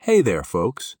Hey there,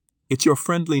 folks. It's your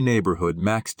friendly neighborhood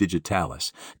Max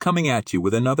Digitalis coming at you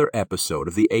with another episode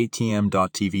of the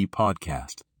ATM.TV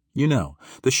podcast. You know,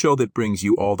 the show that brings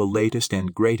you all the latest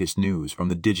and greatest news from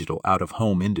the digital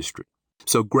out-of-home industry.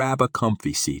 So grab a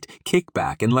comfy seat, kick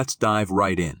back, and let's dive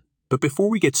right in. But before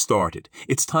we get started,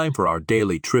 it's time for our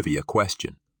daily trivia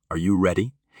question. Are you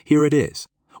ready? Here it is.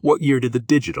 What year did the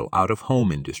digital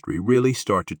out-of-home industry really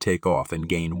start to take off and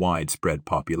gain widespread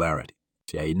popularity?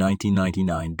 A.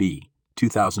 1999 B,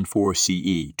 2004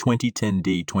 CE, 2010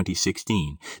 D,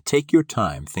 2016. Take your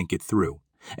time, think it through.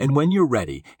 And when you're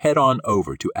ready, head on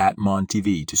over to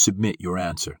 @MonTV to submit your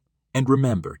answer. And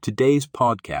remember, today's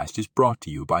podcast is brought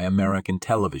to you by American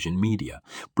Television Media,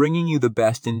 bringing you the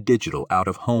best in digital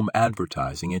out-of-home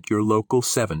advertising at your local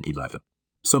 7-Eleven.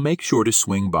 So make sure to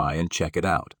swing by and check it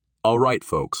out. All right,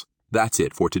 folks, that's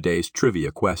it for today's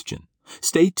trivia question.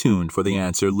 Stay tuned for the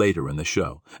answer later in the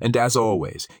show, and as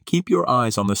always, keep your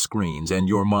eyes on the screens and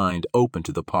your mind open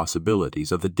to the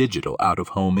possibilities of the digital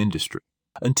out-of-home industry.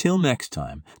 Until next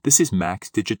time, this is Max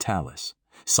Digitalis,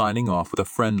 signing off with a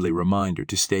friendly reminder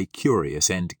to stay curious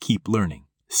and keep learning.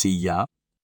 See ya!